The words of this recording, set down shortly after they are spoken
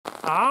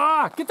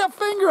Ah, get that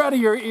finger out of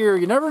your ear.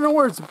 You never know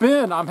where it's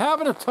been. I'm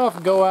having a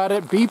tough go at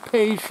it. Be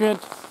patient.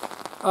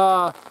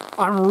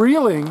 I'm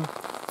reeling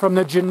from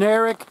the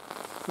generic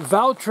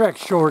Valtrex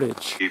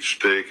shortage. Eat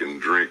steak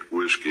and drink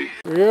whiskey.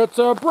 It's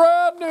a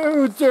brand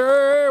new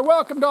day.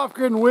 Welcome to Off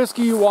Grid and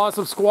Whiskey, you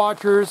awesome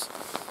squatchers.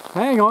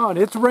 Hang on,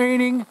 it's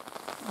raining.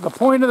 The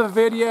point of the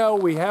video,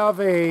 we have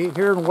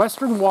here in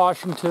Western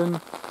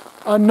Washington,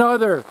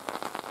 another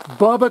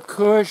Bubba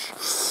Kush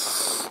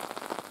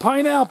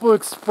Pineapple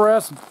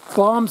Express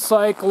bomb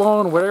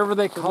cyclone, whatever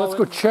they call it. Let's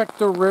go check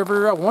the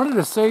river. I wanted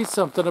to say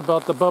something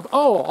about the Bubba.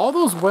 Oh, all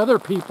those weather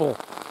people,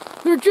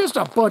 they're just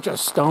a bunch of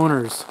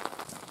stoners.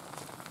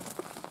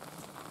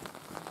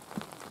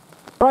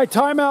 All right,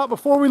 time out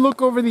before we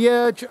look over the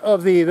edge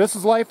of this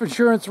is Life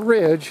Insurance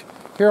Ridge,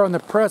 here on the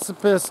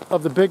precipice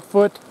of the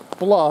Bigfoot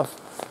Bluff.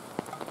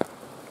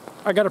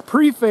 I got to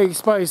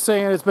preface by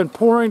saying it's been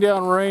pouring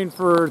down rain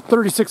for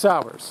 36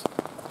 hours.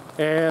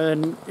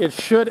 And it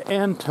should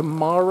end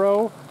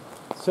tomorrow.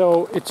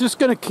 So it's just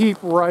going to keep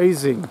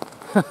rising.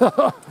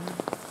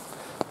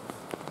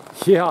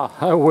 Yeah,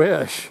 I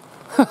wish.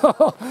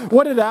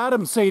 What did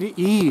Adam say to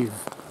Eve?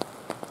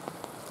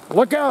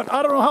 Look out,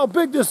 I don't know how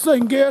big this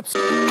thing gets.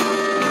 On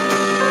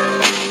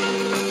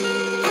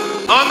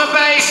the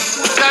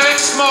base, Derek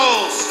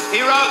Smalls.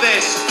 He wrote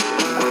this.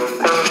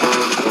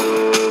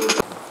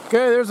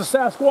 Okay, there's a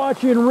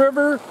Sasquatchian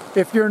River.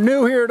 If you're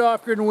new here at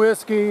Off Grid and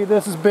Whiskey,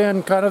 this has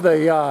been kind of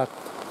the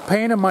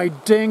pain in my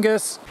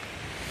dingus.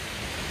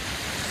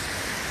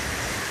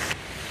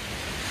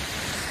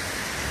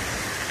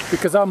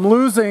 Because I'm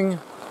losing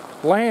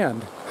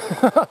land.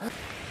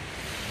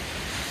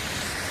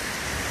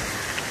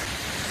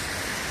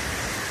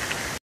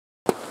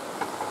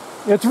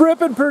 It's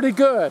ripping pretty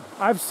good.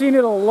 I've seen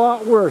it a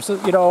lot worse.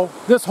 You know,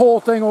 this whole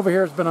thing over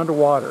here has been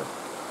underwater.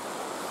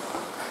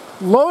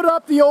 Load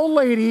up the old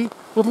lady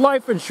with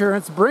life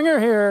insurance, bring her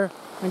here,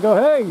 and go,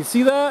 hey, you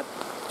see that?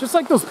 Just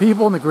like those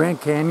people in the Grand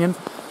Canyon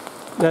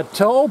that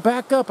tell, oh,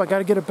 back up, I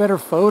gotta get a better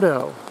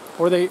photo.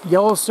 Or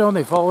Yellowstone,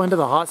 they fall into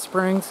the hot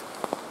springs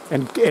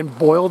and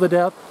boil to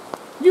death.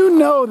 You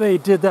know they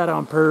did that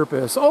on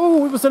purpose.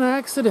 Oh, it was an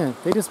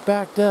accident. They just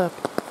backed up.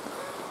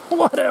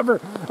 Whatever.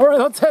 All right,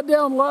 let's head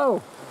down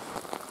low.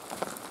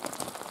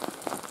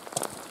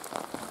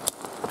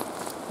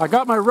 I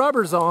got my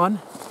rubbers on.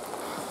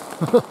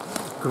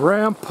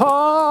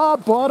 Grandpa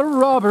bought a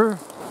rubber.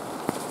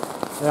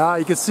 Yeah,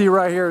 you can see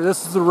right here,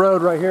 this is the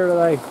road right here that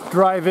I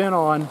drive in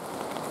on.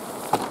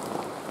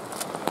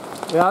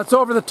 Yeah, it's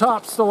over the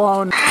top,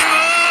 Stallone.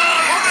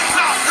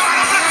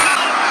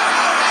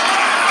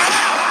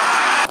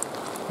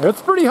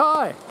 It's pretty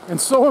high, and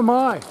so am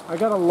I. I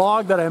got a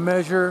log that I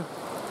measure.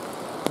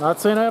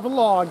 Not saying I have a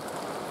log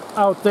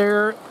out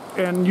there,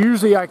 and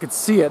usually I could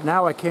see it.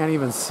 Now I can't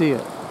even see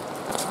it.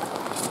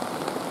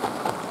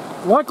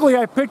 Luckily,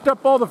 I picked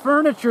up all the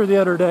furniture the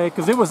other day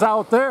because it was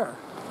out there.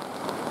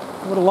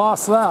 Would have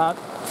lost that.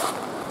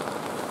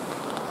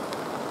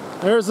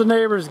 There's the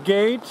neighbor's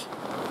gate.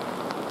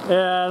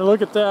 And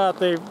look at that.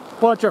 They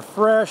bunch of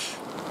fresh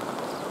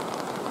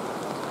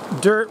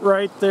dirt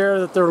right there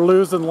that they're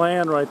losing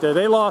land right there.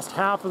 They lost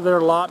half of their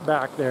lot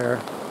back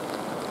there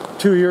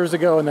 2 years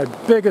ago in the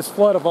biggest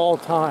flood of all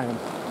time.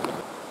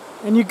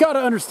 And you got to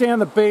understand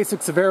the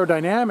basics of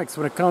aerodynamics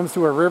when it comes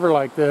to a river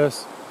like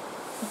this.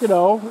 You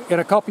know, in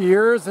a couple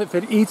years, if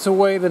it eats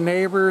away the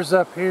neighbors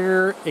up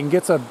here and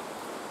gets a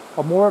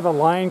more of a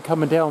line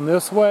coming down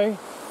this way,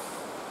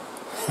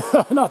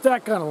 not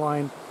that kind of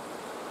line.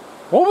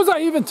 What was I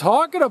even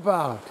talking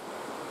about?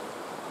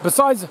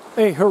 Besides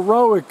a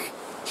heroic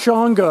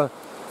chonga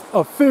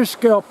of fish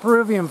scale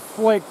Peruvian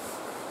flake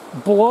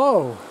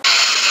blow.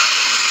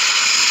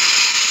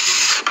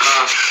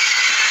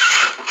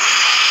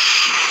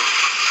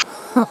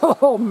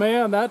 Oh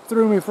man, that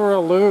threw me for a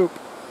loop.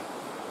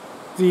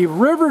 The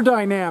river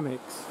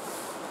dynamics,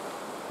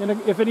 and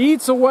if it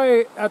eats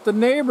away at the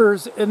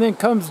neighbors and then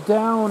comes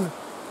down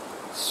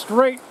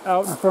straight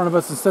out in front of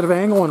us instead of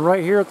angling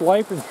right here at the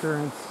life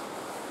insurance,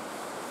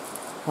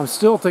 I'm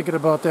still thinking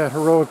about that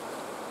heroic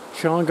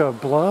chonga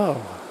blow.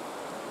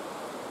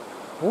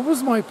 What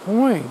was my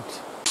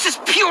point? This is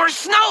pure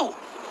snow!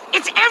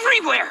 It's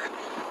everywhere!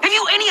 Have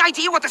you any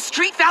idea what the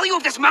street value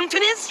of this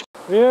mountain is?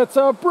 It's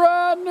a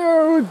brand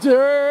new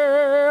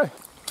day!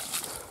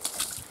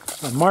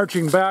 I'm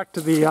marching back to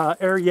the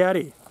Air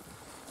Yeti.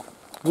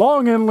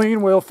 Long and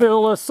lean will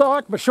fill a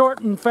sock, but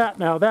short and fat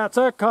now, that's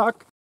a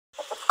cock.